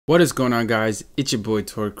What is going on, guys? It's your boy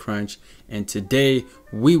Torque Crunch, and today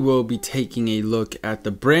we will be taking a look at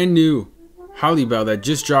the brand new Halibel that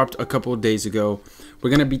just dropped a couple of days ago. We're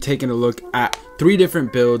going to be taking a look at 3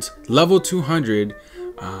 different builds, level 200.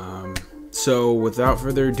 So without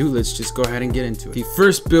further ado, let's just go ahead and get into it. The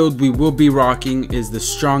first build we will be rocking is the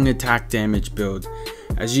strong attack damage build.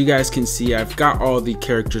 As you guys can see, I've got all the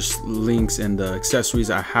characters links and the accessories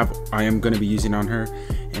I am going to be using on her.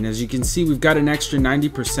 And as you can see, we've got an extra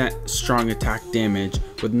 90% strong attack damage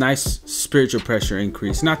with nice spiritual pressure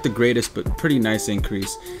increase. Not the greatest, but pretty nice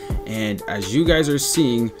increase. And as you guys are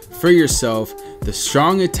seeing for yourself, the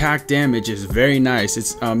strong attack damage is very nice.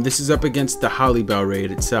 It's this is up against the Halibel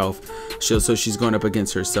raid itself. So she's going up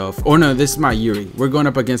against herself. Or no, this is Mayuri. We're going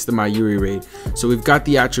up against the Mayuri raid. So we've got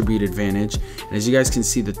the attribute advantage. And as you guys can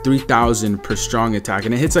see, the 3000 per strong attack,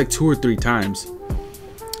 and it hits like 2 or 3 times.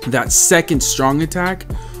 That second strong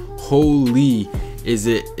attack, holy, is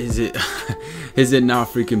it is it not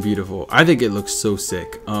freaking beautiful? I think it looks so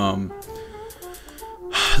sick.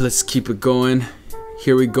 Let's keep it going.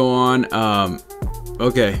 Here we go on.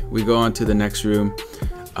 Okay, we go on to the next room.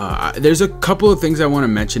 There's a couple of things I want to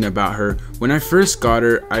mention about her. When I first got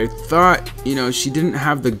her, I thought, you know, she didn't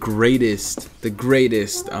have the greatest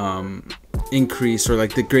increase or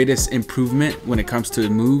like the greatest improvement when it comes to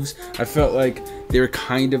moves. I felt like they were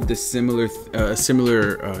kind of the similar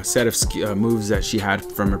set of moves that she had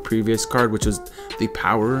from her previous card, which was the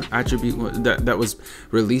power attribute that was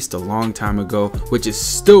released a long time ago, which is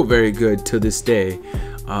still very good to this day.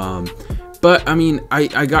 But I mean,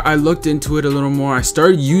 I looked into it a little more. I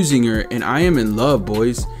started using her, and I am in love,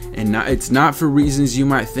 boys. And it's not for reasons you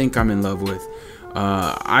might think I'm in love with.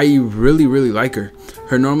 I really like her.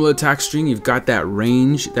 Her normal attack string, you've got that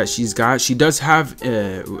range that she's got. She does have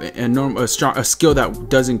a skill that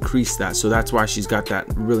does increase that, so that's why she's got that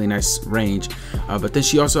really nice range. But then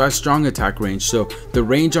she also has strong attack range, so the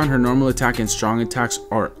range on her normal attack and strong attacks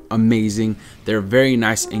are amazing. They're a very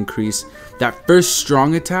nice increase. That first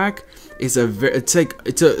strong attack is it's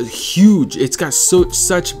got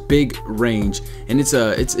such big range, and it's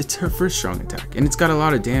her first strong attack, and it's got a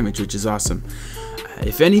lot of damage, which is awesome.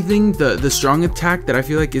 If anything, the strong attack that I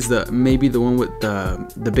feel like is maybe the one with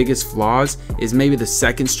the biggest flaws is maybe the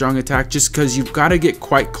second strong attack, just because you've got to get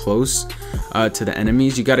quite close to the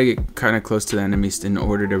enemies. You got to get kind of close to the enemies in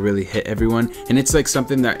order to really hit everyone, and it's like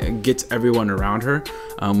something that gets everyone around her,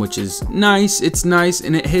 which is nice. It's nice,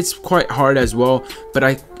 and it hits quite hard as well, but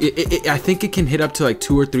I think it can hit up to like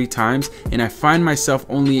 2 or 3 times, and I find myself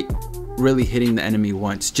only really hitting the enemy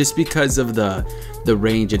once just because of the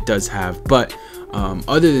range it does have. But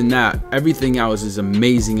other than that, everything else is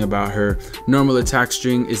amazing about her. Normal attack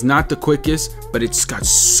string is not the quickest, but it's got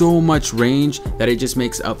so much range that it just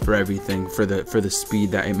makes up for everything for the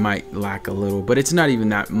speed that it might lack a little, but it's not even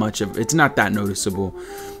that much of, it's not that noticeable.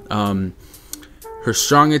 Her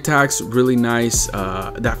strong attacks really nice.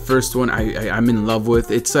 That first one I'm in love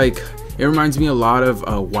with. It's like, it reminds me a lot of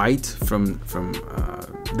White from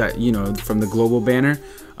that, you know, from the global banner,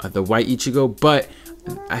 the White Ichigo, but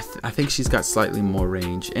I think she's got slightly more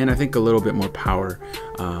range, and I think a little bit more power.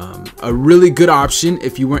 A really good option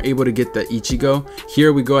if you weren't able to get the Ichigo.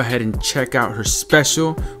 Here we go ahead and check out her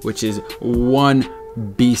special, which is one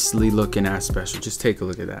beastly looking ass special. Just take a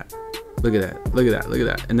look at that. Look at that. Look at that. Look at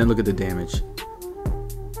that. And then look at the damage.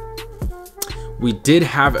 We did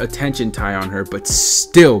have a tension tie on her, but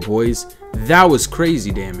still, boys, that was crazy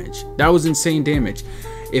damage. That was insane damage.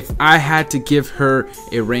 If I had to give her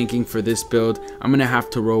a ranking for this build, I'm gonna have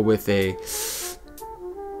to roll with I'm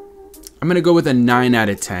gonna go with a 9 out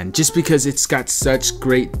of 10, just because it's got such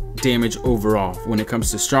great damage overall when it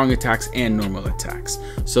comes to strong attacks and normal attacks.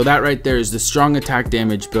 So that right there is the strong attack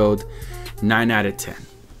damage build, 9 out of 10.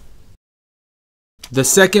 The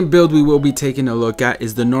second build we will be taking a look at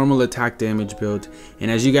is the normal attack damage build, and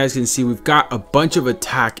as you guys can see, we've got a bunch of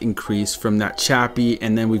attack increase from that Chappie,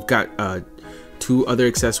 and then we've got 2 other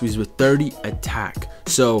accessories with 30 attack.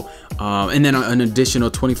 So and then an additional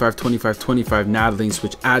 25 Nadlings,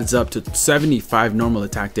 which adds up to 75 normal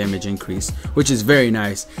attack damage increase, which is very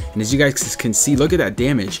nice. And as you guys can see, look at that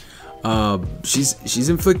damage. She's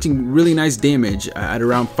inflicting really nice damage at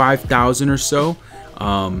around 5,000 or so.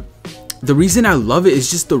 The reason I love it is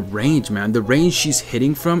just the range, man. The range she's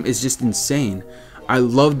hitting from is just insane. I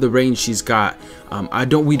love the range she's got.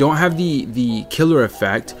 We don't have the killer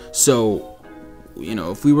effect, so you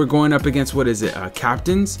know, if we were going up against, what is it,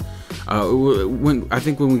 captains, when I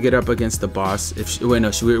think when we get up against the boss, if she, wait no,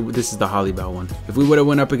 this is the Halibel one. If we would have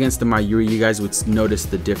went up against the Mayuri, you guys would notice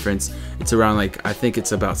the difference. It's around, like, I think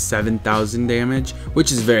it's about 7,000 damage,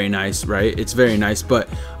 which is very nice, right? It's very nice, but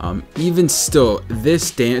even still,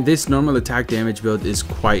 this normal attack damage build is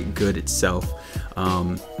quite good itself.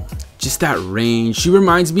 Just that range, she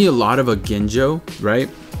reminds me a lot of a Ginjo, right?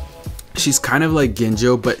 She's kind of like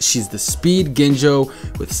Ginjo, but she's the speed Ginjo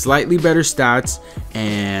with slightly better stats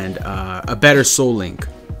and a better soul link,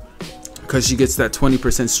 because she gets that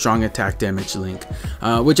 20% strong attack damage link,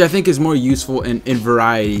 which I think is more useful in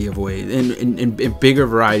variety of ways, in bigger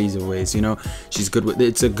varieties of ways. You know, she's good with,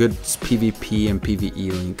 it's a good PvP and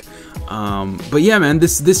PvE link. But yeah, man,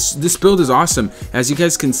 this build is awesome. As you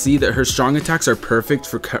guys can see, that her strong attacks are perfect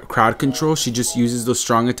for crowd control. She just uses those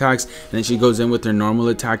strong attacks and then she goes in with her normal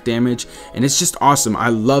attack damage, and it's just awesome. I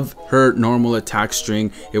love her normal attack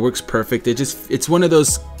string. It works perfect. It's one of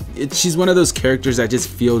those, she's one of those characters that just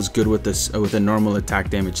feels good with this, with a normal attack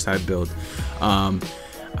damage type build.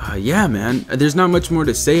 Yeah, man, there's not much more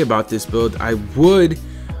to say about this build. I would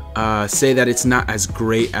say that it's not as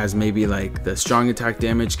great as maybe like the strong attack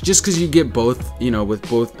damage, just because you get both, you know, with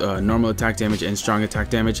both normal attack damage and strong attack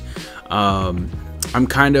damage. I'm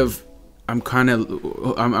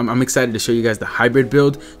excited to show you guys the hybrid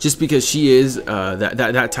build, just because she is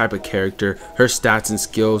that type of character. Her stats and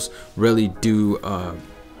skills really do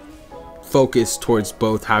focus towards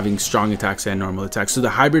both having strong attacks and normal attacks. So the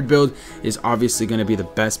hybrid build is obviously going to be the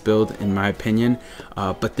best build in my opinion,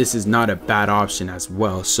 but this is not a bad option as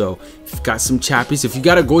well. So if you've got some chappies, if you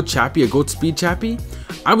got a gold chappie, a gold speed chappie,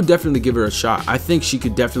 I would definitely give her a shot. I think she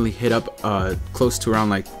could definitely hit up close to around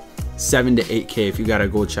like 7 to 8k if you got a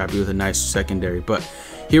gold chappie with a nice secondary. But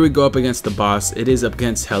here we go up against the boss. It is up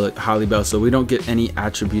against Halibel, so we don't get any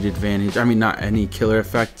attribute advantage. I mean, not any killer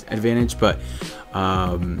effect advantage, but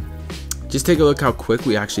just take a look how quick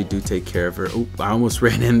we actually do take care of her. Oop, I almost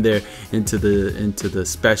ran in there into the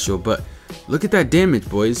special, but look at that damage,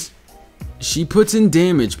 boys. She puts in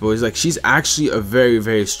damage, boys. Like, she's actually a very,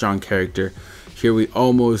 very strong character. Here we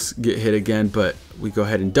almost get hit again, but we go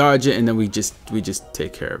ahead and dodge it, and then we just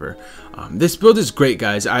take care of her. This build is great,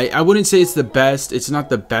 guys. I wouldn't say it's the best. It's not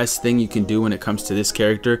the best thing you can do when it comes to this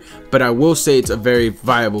character, but I will say it's a very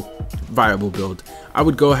viable build. I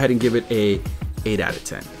would go ahead and give it a 8 out of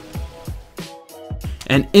 10.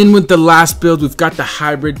 And in with the last build, we've got the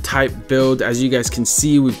hybrid type build. As you guys can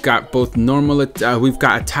see, we've got both normal, we've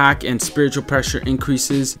got attack and spiritual pressure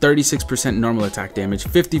increases, 36% normal attack damage,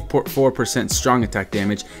 54% strong attack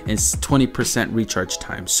damage, and 20% recharge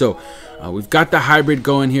time. So we've got the hybrid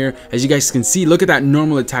going here. As you guys can see, look at that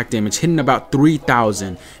normal attack damage hitting about 3,000,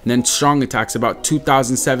 and then strong attacks about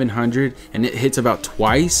 2,700, and it hits about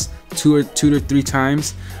twice, two to three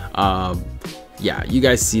times. Yeah, you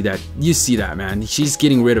guys see that. You see that, man. She's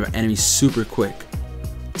getting rid of enemies super quick.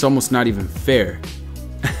 It's almost not even fair.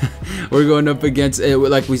 We're going up against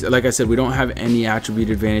like I said, we don't have any attribute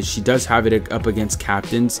advantage. She does have it up against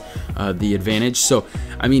captains, the advantage. So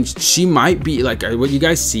I mean, she might be like what you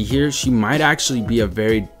guys see here. She might actually be a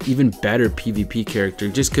very even better PvP character,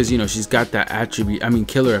 just because, you know, she's got that attribute, I mean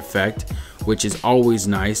killer effect, which is always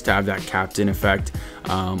nice to have that captain effect.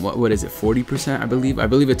 What is it, 40%? I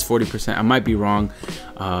believe it's 40%. I might be wrong.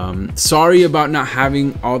 Sorry about not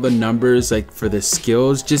having all the numbers like for the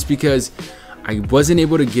skills, just because I wasn't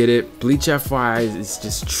able to get it. Bleach FY is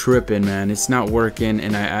just tripping, man. It's not working,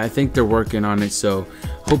 and I think they're working on it, so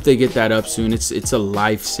hope they get that up soon. It's a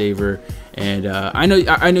lifesaver, and I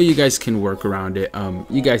know you guys can work around it.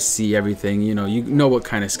 You guys see everything, you know what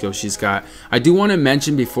kind of skill she's got. I do want to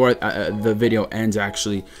mention before the video ends,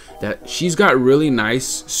 actually, that she's got really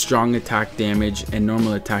nice strong attack damage and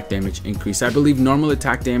normal attack damage increase. I believe normal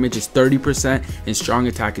attack damage is 30% and strong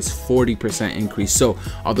attack is 40% increase. So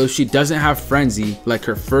although she doesn't have frenzy like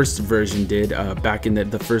her first version did back in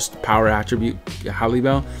the first power attribute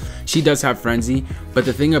Halibel, she does have frenzy. But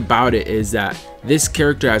the thing about it is that this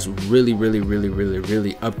character has really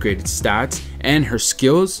upgraded stats, and her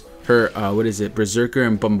skills, her what is it, berserker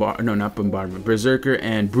and berserker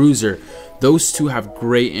and bruiser, those two have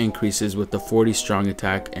great increases with the 40 strong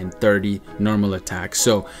attack and 30 normal attack.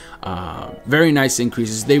 So very nice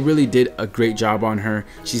increases. They really did a great job on her.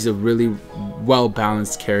 She's a really well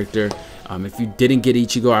balanced character. If you didn't get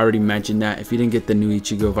Ichigo, I already mentioned that. If you didn't get the new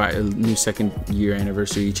Ichigo, new 2nd year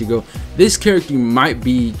anniversary Ichigo, this character might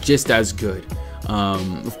be just as good.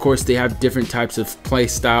 Of course, they have different types of play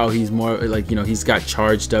style. He's more like, you know, he's got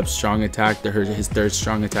charged up strong attack, his 3rd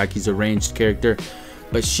strong attack. He's a ranged character.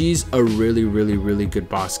 but she's a really good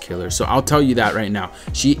boss killer. So I'll tell you that right now,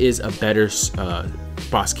 she is a better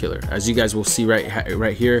boss killer. As you guys will see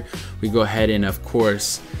right here, we go ahead and of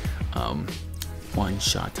course one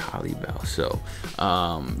shot Halibel. So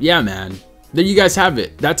yeah, man, there you guys have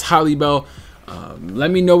it. That's Halibel.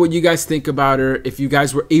 Let me know what you guys think about her, if you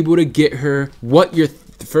guys were able to get her, what your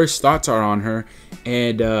first thoughts are on her,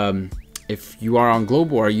 and if you are on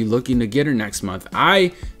global, are you looking to get her next month?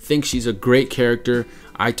 I think she's a great character.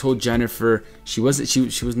 I told Jennifer she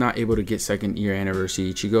was not able to get 2nd year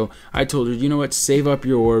anniversary Ichigo. I told her, you know what, save up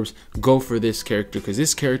your orbs, go for this character, because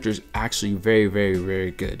this character is actually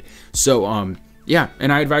very good. So yeah,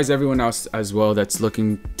 and I advise everyone else as well that's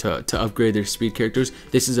looking to upgrade their speed characters,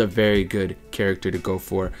 this is a very good character to go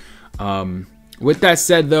for. With that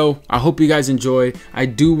said though, I hope you guys enjoy. I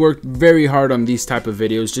do work very hard on these type of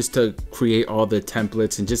videos just to create all the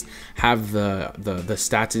templates and just have the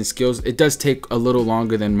stats and skills. It does take a little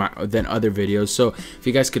longer than other videos, so if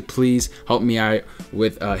you guys could please help me out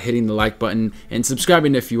with hitting the like button and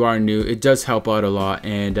subscribing if you are new, it does help out a lot.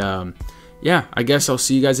 And yeah, I guess I'll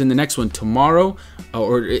see you guys in the next one tomorrow,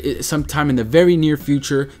 or sometime in the very near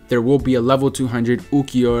future. There will be a level 200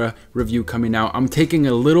 Ukiura review coming out. I'm taking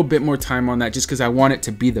a little bit more time on that just because I want it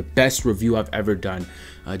to be the best review I've ever done,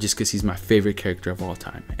 just because he's my favorite character of all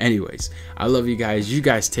time. Anyways, I love you guys. You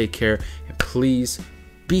guys take care, and please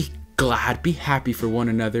be glad, be happy for one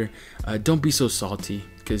another. Don't be so salty,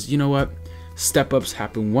 because you know what? Step ups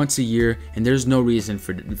happen once a year, and there's no reason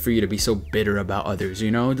for you to be so bitter about others.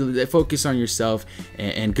 You know, focus on yourself,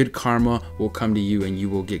 and good karma will come to you, and you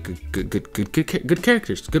will get good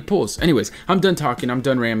characters, good pulls. Anyways, I'm done talking, I'm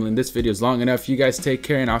done rambling. This video is long enough. You guys take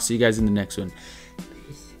care, and I'll see you guys in the next one.